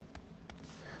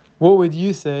What would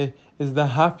you say is the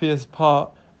happiest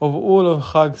part of all of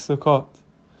Chag Sukkot?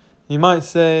 You might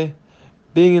say,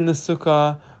 being in the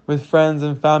sukkah with friends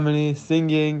and family,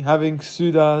 singing, having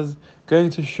sudas,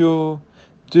 going to shul,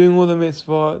 doing all the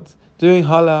mitzvot, doing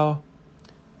halal.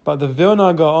 But the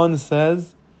Vilna Gaon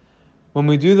says, when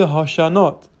we do the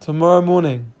Hoshanot tomorrow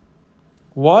morning,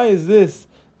 why is this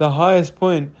the highest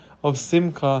point of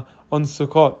Simcha on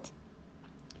Sukkot?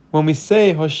 When we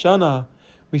say Hoshana,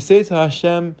 we say to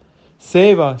Hashem,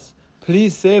 save us,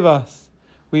 please save us.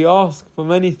 We ask for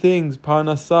many things,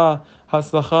 parnasah,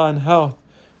 hatzlacha, and health.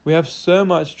 We have so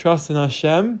much trust in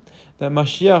Hashem that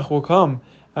Mashiach will come,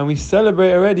 and we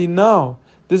celebrate already now.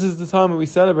 This is the time that we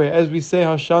celebrate. As we say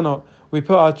Hashanah, we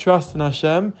put our trust in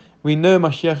Hashem. We know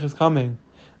Mashiach is coming.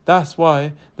 That's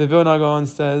why the Vilna Gaon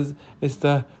says it's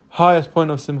the highest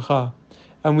point of Simcha.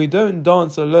 And we don't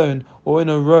dance alone or in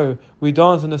a row. We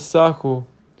dance in a circle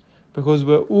because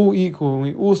we're all equal and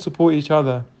we all support each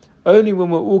other. Only when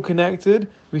we're all connected,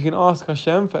 we can ask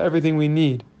Hashem for everything we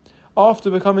need. After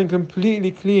becoming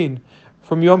completely clean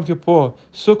from Yom Kippur,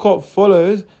 Sukkot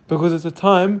follows because it's a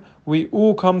time we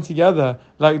all come together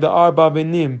like the Arba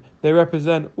Benim. They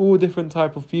represent all different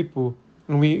type of people.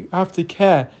 And we have to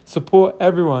care, support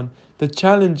everyone. The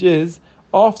challenge is,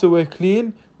 after we're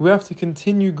clean, we have to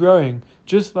continue growing.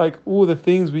 Just like all the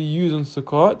things we use on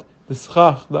Sukkot, the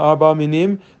schach, the Arba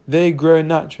Minim, they grow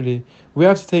naturally. We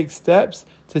have to take steps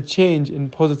to change in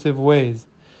positive ways.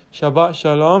 Shabbat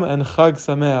Shalom and Chag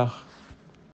Sameach.